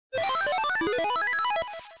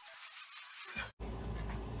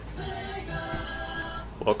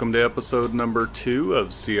Welcome to episode number 2 of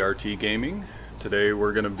CRT Gaming. Today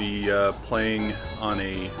we're going to be playing on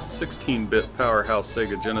a 16-bit powerhouse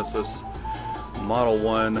Sega Genesis Model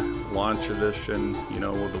 1 Launch Edition, you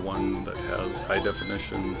know, the one that has high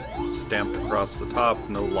definition stamped across the top,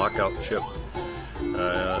 no lockout chip,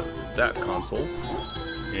 that console.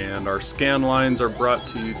 And our scan lines are brought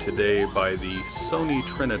to you today by the Sony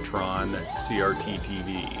Trinitron CRT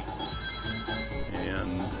TV.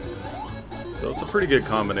 So it's a pretty good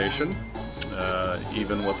combination,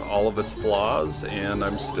 even with all of its flaws, and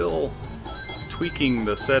I'm still tweaking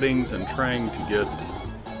the settings and trying to get,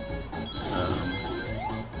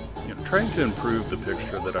 trying to improve the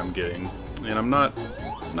picture that I'm getting. And I'm not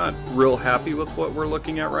real happy with what we're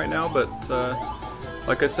looking at right now, but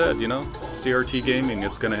like I said, you know, CRT gaming,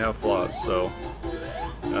 it's going to have flaws. So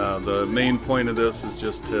the main point of this is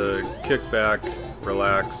just to kick back,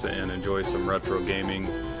 relax, and enjoy some retro gaming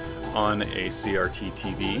on a CRT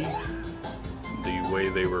TV, the way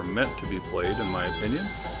they were meant to be played, in my opinion.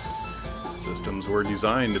 Systems were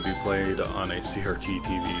designed to be played on a CRT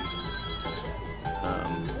TV.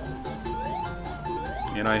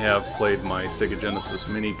 And I have played my Sega Genesis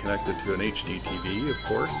Mini connected to an HD TV, of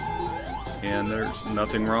course, and there's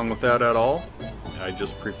nothing wrong with that at all. I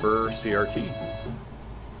just prefer CRT.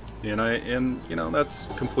 And you know, that's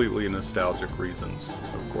completely nostalgic reasons,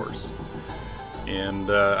 of course. And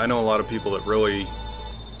I know a lot of people that really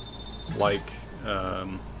like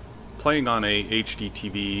playing on a HD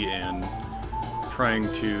TV and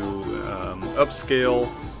trying to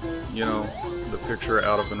upscale, you know, the picture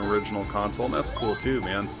out of an original console, and that's cool too,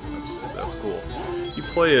 man. That's cool. You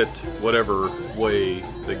play it whatever way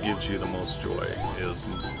that gives you the most joy is,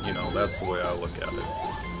 you know, that's the way I look at it.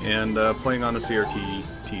 And playing on a CRT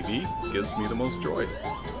TV gives me the most joy.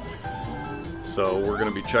 So we're going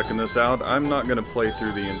to be checking this out. I'm not going to play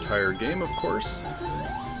through the entire game, of course,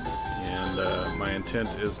 and my intent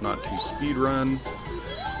is not to speedrun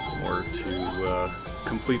or to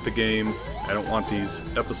complete the game. I don't want these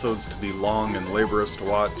episodes to be long and laborious to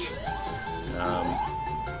watch.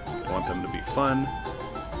 I want them to be fun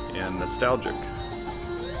and nostalgic.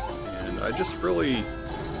 And I just really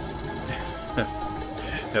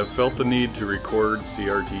have felt the need to record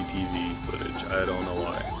CRT TV footage. I don't know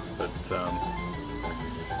why. But,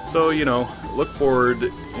 so, you know, look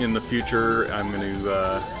forward in the future. I'm going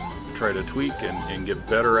to try to tweak and get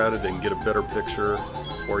better at it and get a better picture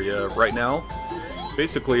for you. Right now,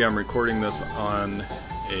 basically I'm recording this on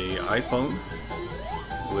a iPhone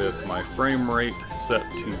with my frame rate set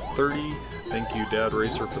to 30. Thank you, Dad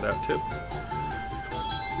Racer, for that tip.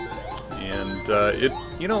 And it,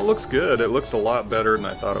 you know, it looks good. It looks a lot better than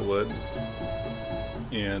I thought it would.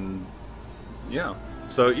 And yeah.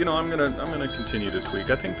 So, you know, I'm gonna continue to tweak.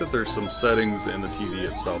 I think that there's some settings in the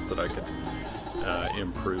TV itself that I could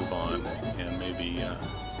improve on and maybe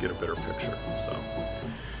get a better picture. So,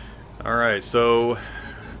 all right. So,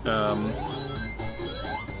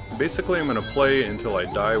 basically, I'm gonna play until I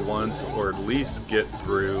die once, or at least get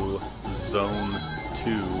through Zone 2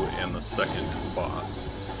 and the second boss.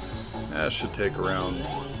 That should take around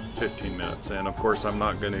 15 minutes, and of course, I'm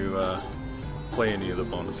not going to play any of the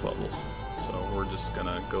bonus levels. So we're just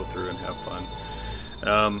gonna go through and have fun.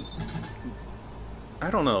 I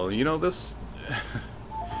don't know, you know, this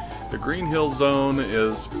the Green Hill Zone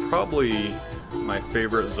is probably my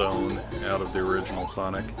favorite zone out of the original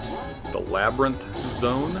Sonic. The Labyrinth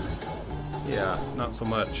Zone, yeah, not so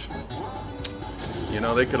much. You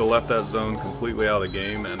know, they could have left that zone completely out of the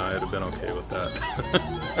game and I'd have been okay with that.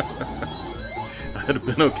 I'd have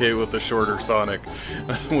been okay with the shorter Sonic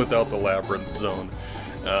without the Labyrinth Zone.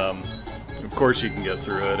 Of course you can get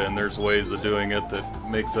through it, and there's ways of doing it that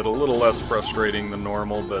makes it a little less frustrating than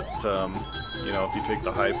normal, but you know, if you take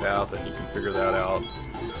the high path and you can figure that out,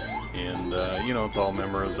 and you know, it's all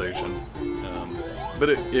memorization. But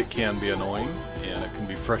it can be annoying, and it can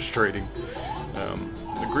be frustrating.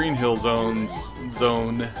 The Green Hill Zone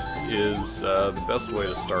is the best way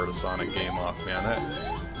to start a Sonic game off, man.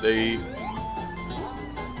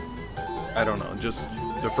 I don't know, just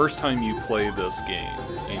the first time you play this game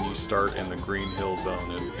and you start in the Green Hill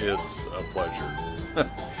Zone, it's a pleasure.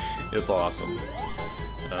 It's awesome.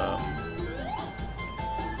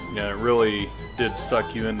 Yeah, it really did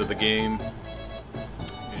suck you into the game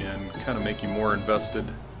and kind of make you more invested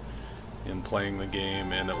in playing the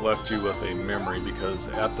game, and it left you with a memory, because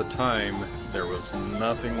at the time there was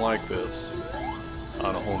nothing like this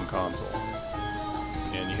on a home console.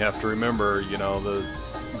 And you have to remember, you know,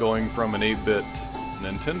 going from an 8-bit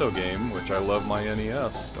Nintendo game, which I love my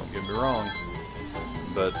NES, don't get me wrong,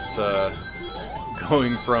 but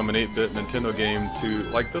going from an 8-bit Nintendo game to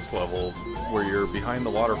like this level where you're behind the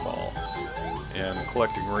waterfall and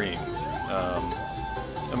collecting rings.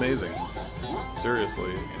 Amazing.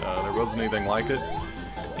 Seriously, there wasn't anything like it,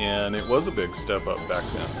 and it was a big step up back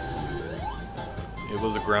then. It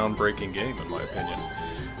was a groundbreaking game, in my opinion.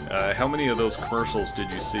 How many of those commercials did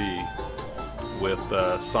you see with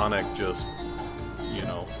Sonic just, you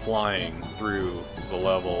know, flying through the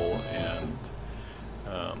level and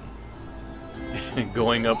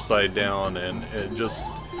going upside down, and just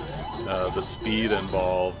the speed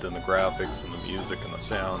involved and the graphics and the music and the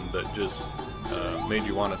sound that just made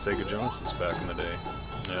you want a Sega Genesis back in the day.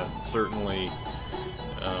 It certainly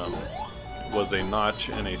was a notch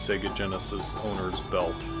in a Sega Genesis owner's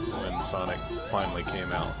belt when Sonic finally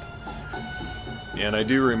came out. And I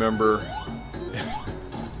do remember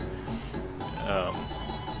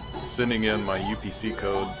sending in my UPC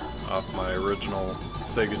code off my original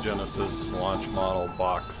Sega Genesis launch model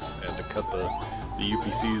box. I had to cut the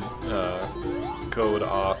UPC's code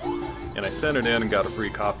off, and I sent it in and got a free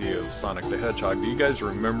copy of Sonic the Hedgehog. Do you guys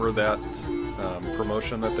remember that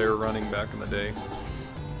promotion that they were running back in the day?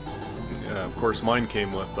 Of course, mine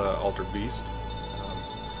came with Altered Beast.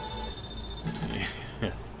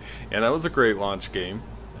 And that was a great launch game.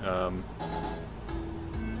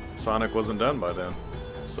 Sonic wasn't done by then,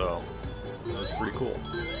 so that was pretty cool.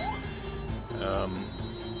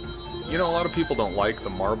 You know, a lot of people don't like the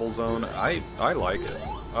Marble Zone. I like it.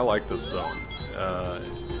 I like this zone.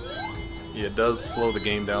 It does slow the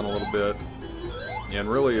game down a little bit, and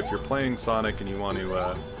really, if you're playing Sonic and you want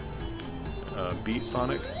to beat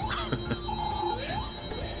Sonic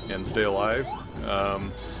and stay alive,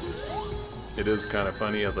 it is kind of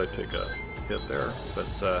funny as I take a hit there.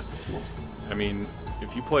 But I mean,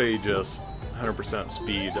 if you play just 100%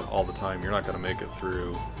 speed all the time, you're not going to make it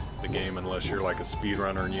through the game unless you're like a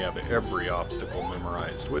speedrunner and you have every obstacle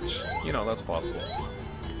memorized, which, you know, that's possible.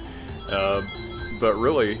 But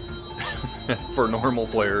really, for normal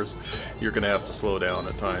players, you're going to have to slow down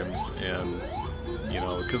at times, and, you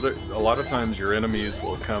know, because a lot of times your enemies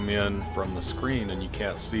will come in from the screen and you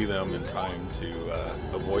can't see them in time to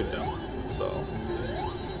avoid them. So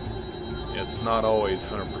it's not always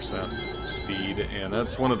 100% speed, and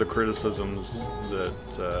that's one of the criticisms that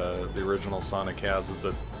the original Sonic has, is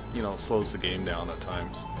that, you know, it slows the game down at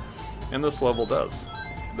times. And this level does.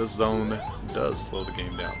 This zone does slow the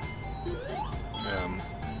game down.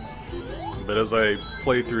 But as I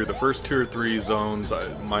play through the first 2 or 3 zones,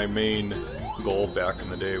 my main goal back in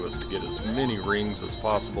the day was to get as many rings as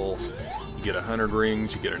possible. You get 100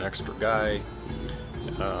 rings, you get an extra guy,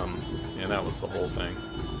 and that was the whole thing.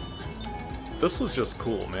 This was just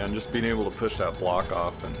cool, man, just being able to push that block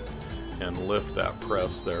off and lift that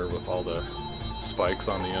press there with all the spikes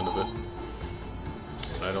on the end of it.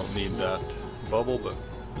 I don't need that bubble, but,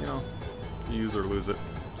 you know, use or lose it,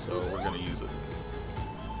 so we're going to use it.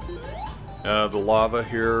 The lava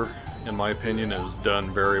here, in my opinion, is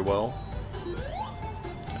done very well.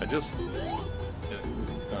 I just...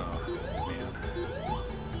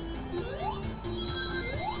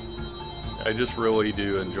 I just really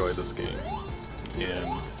do enjoy this game. And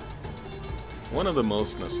one of the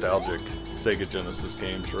most nostalgic Sega Genesis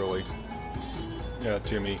games, really,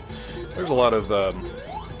 to me. There's a lot of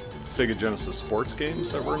Sega Genesis sports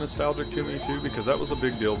games that were nostalgic to me too, because that was a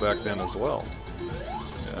big deal back then as well.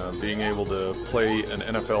 Being able to play an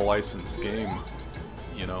NFL licensed game,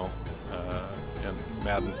 you know, and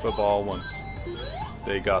Madden football, once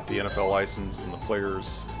they got the NFL license and the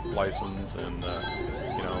players license, and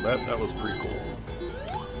you know, that was pretty cool.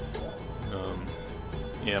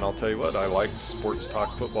 And I'll tell you what, I liked Sports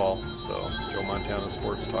Talk Football, so Joe Montana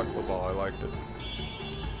Sports Talk Football, I liked it.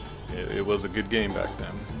 It was a good game back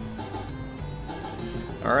then.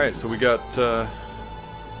 Alright, so we got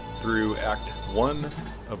through Act 1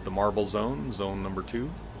 of the Marble Zone, Zone number 2.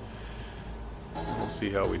 We'll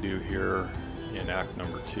see how we do here in Act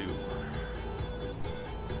number 2.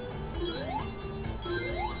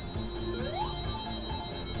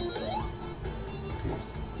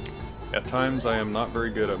 At times I am not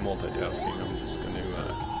very good at multitasking. I'm just going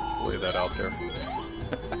to lay that out there.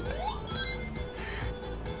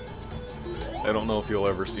 I don't know if you'll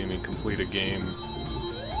ever see me complete a game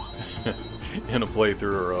in a playthrough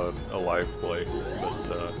or a live play,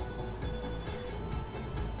 but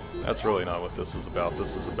that's really not what this is about.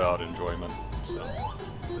 This is about enjoyment. So,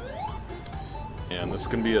 and this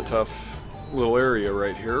can be a tough little area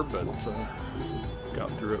right here, but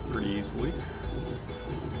got through it pretty easily.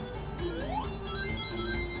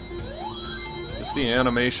 Just the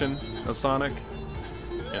animation of Sonic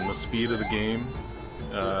and the speed of the game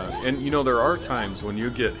And you know, there are times when you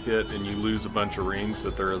get hit and you lose a bunch of rings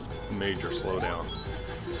that there is major slowdown.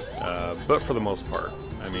 But for the most part,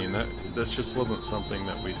 I mean, this just wasn't something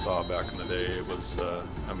that we saw back in the day. It was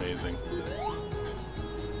amazing.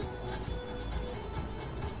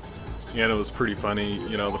 And it was pretty funny,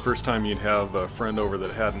 you know, the first time you'd have a friend over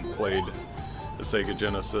that hadn't played the Sega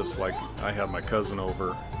Genesis, like I had my cousin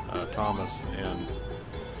over, Thomas, and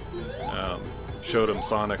showed him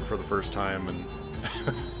Sonic for the first time, and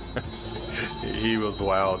he was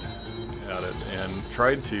wowed at it, and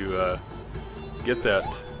tried to get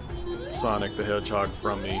that Sonic the Hedgehog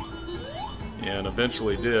from me, and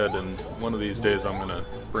eventually did. And one of these days I'm going to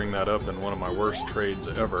bring that up in one of my worst trades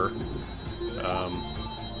ever.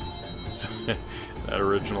 That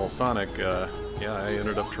original Sonic, yeah, I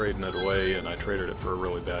ended up trading it away, and I traded it for a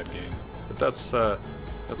really bad game. But that's a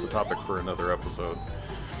topic for another episode.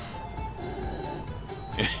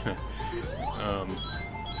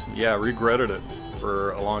 Yeah, regretted it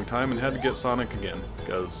for a long time and had to get Sonic again,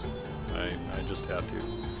 because I just had to.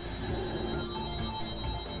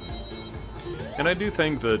 And I do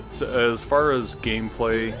think that as far as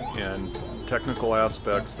gameplay and technical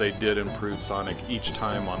aspects, they did improve Sonic each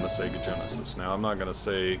time on the Sega Genesis. Now, I'm not going to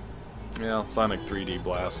say, yeah, Sonic 3D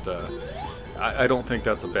Blast, I don't think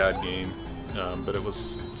that's a bad game, but it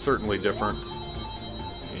was certainly different.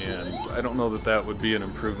 And I don't know that that would be an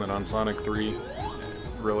improvement on Sonic 3,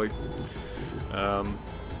 really.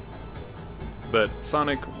 But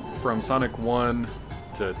Sonic, from Sonic 1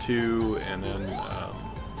 to 2, and then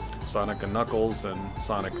Sonic and Knuckles and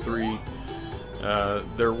Sonic 3,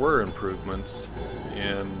 there were improvements,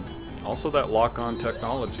 and also that lock-on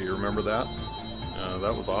technology, remember that?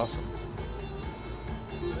 That was awesome.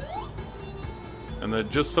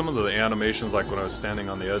 And just some of the animations, like when I was standing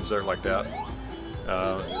on the edge there like that,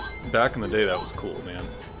 back in the day, that was cool, man.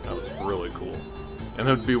 That was really cool. And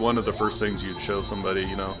that would be one of the first things you'd show somebody,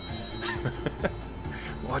 you know.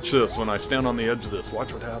 Watch this, when I stand on the edge of this,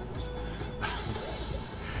 watch what happens.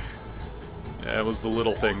 Yeah, it was the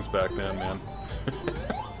little things back then, man.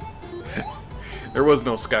 There was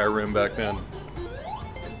no Skyrim back then.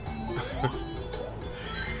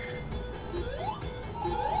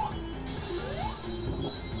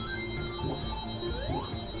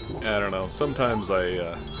 I don't know, sometimes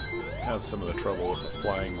I have some of the trouble with the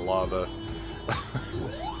flying lava.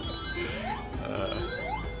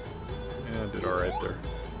 Yeah, I did alright there.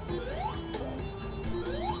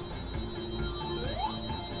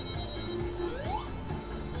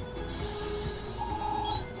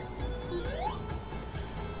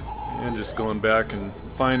 And just going back and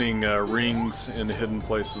finding rings in hidden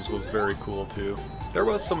places was very cool too. There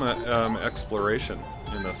was some exploration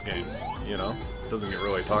in this game, you know. Doesn't get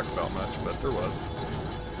really talked about much, but there was.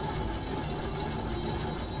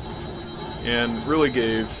 And really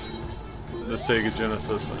gave the Sega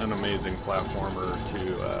Genesis an amazing platformer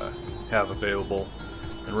to have available,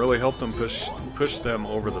 and really helped them push them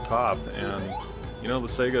over the top. And you know, the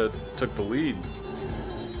Sega took the lead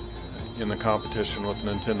in the competition with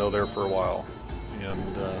Nintendo there for a while,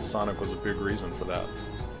 and Sonic was a big reason for that.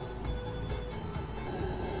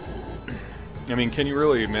 I mean, can you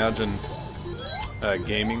really imagine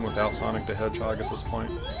gaming without Sonic the Hedgehog at this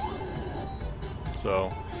point?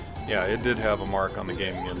 So, yeah, it did have a mark on the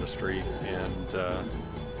gaming industry, and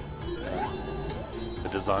the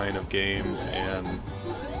design of games, and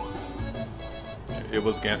it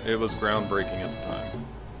was groundbreaking at the time.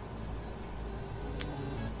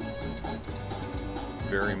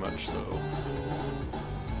 Very much so.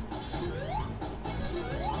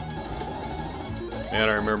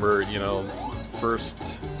 And I remember, you know, first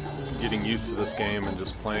getting used to this game and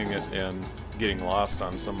just playing it and getting lost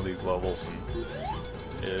on some of these levels, and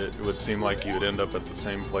it would seem like you would end up at the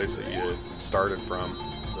same place that you started from,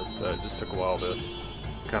 but it just took a while to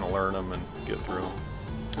kind of learn them and get through them.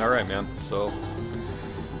 Alright, man, so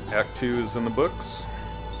Act 2 is in the books.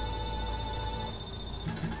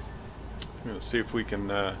 I'm going to see if we can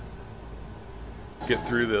get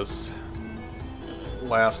through this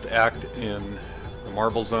last act in the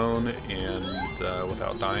Marble Zone and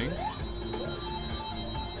without dying.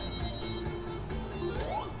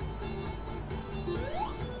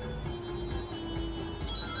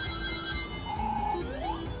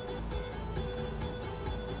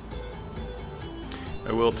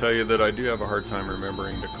 I will tell you that I do have a hard time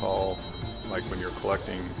remembering to call, like when you're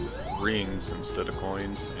collecting rings instead of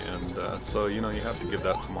coins, and so, you know, you have to give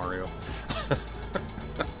that to Mario.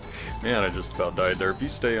 Man, I just about died there. If you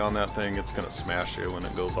stay on that thing, it's going to smash you when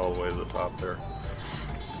it goes all the way to the top there.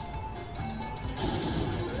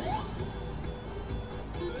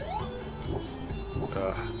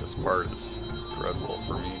 This part is dreadful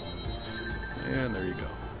for me. And there you go.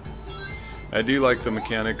 I do like the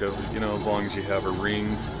mechanic of, you know, as long as you have a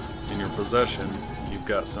ring in your possession, you've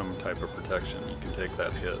got some type of protection. You can take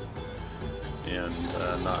that hit and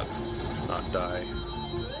not die.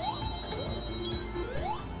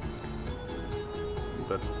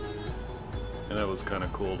 And that was kind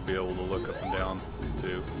of cool to be able to look up and down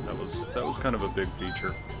too. That was kind of a big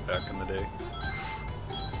feature back in the day.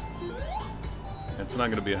 It's not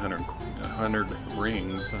going to be 100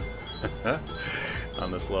 rings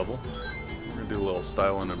on this level. We're going to do a little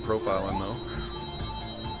styling and profiling though.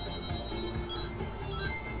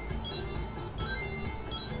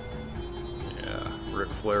 Yeah, Ric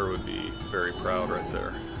Flair would be very proud right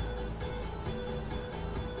there.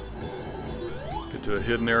 Get to a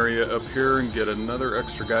hidden area up here and get another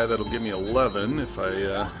extra guy. That'll give me 11 if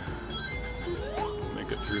I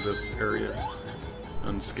make it through this area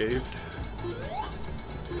unscathed.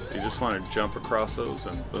 So you just want to jump across those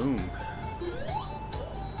and boom.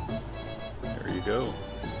 There you go.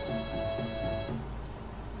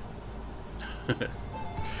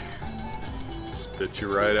 Spit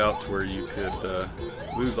you right out to where you could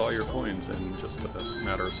lose all your coins in just a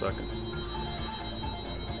matter of seconds.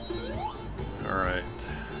 Alright,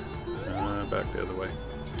 back the other way.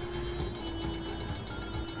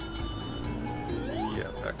 Yeah,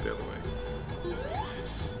 back the other way.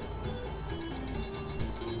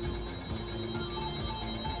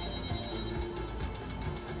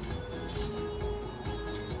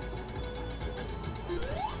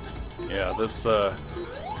 Yeah, this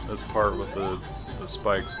part with the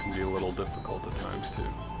spikes can be a little difficult at times too.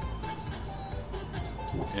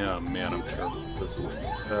 Yeah, man, I'm terrible at this.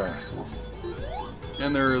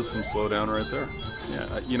 And there is some slowdown right there.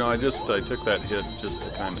 Yeah, you know, I took that hit just to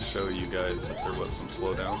kind of show you guys that there was some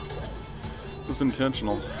slowdown. It was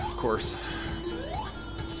intentional, of course.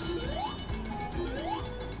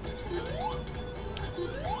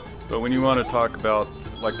 But when you want to talk about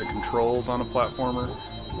like the controls on a platformer,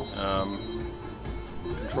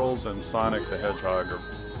 controls in Sonic the Hedgehog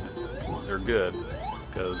they're good,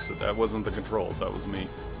 because that wasn't the controls, that was me.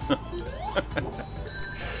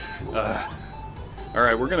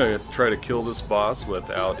 Alright, we're gonna try to kill this boss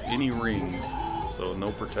without any rings, so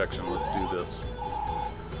no protection. Let's do this.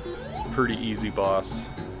 Pretty easy boss.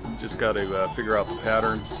 Just gotta figure out the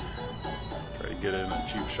patterns. Try to get in a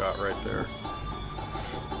cheap shot right there.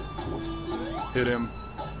 Hit him.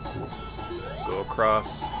 Go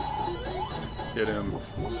across. Hit him.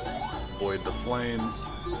 Avoid the flames.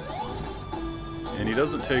 And he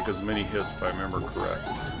doesn't take as many hits if I remember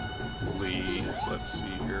correctly. Let's see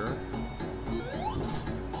here.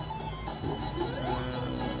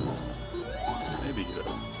 Maybe he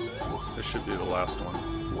does. This should be the last one.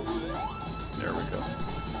 There we go.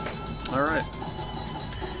 Alright.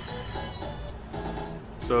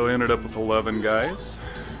 So ended up with 11 guys.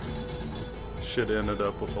 Should have ended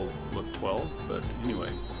up with 12, but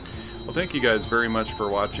anyway. Well, thank you guys very much for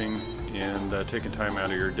watching and taking time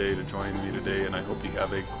out of your day to join me today, and I hope you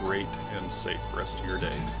have a great and safe rest of your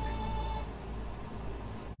day.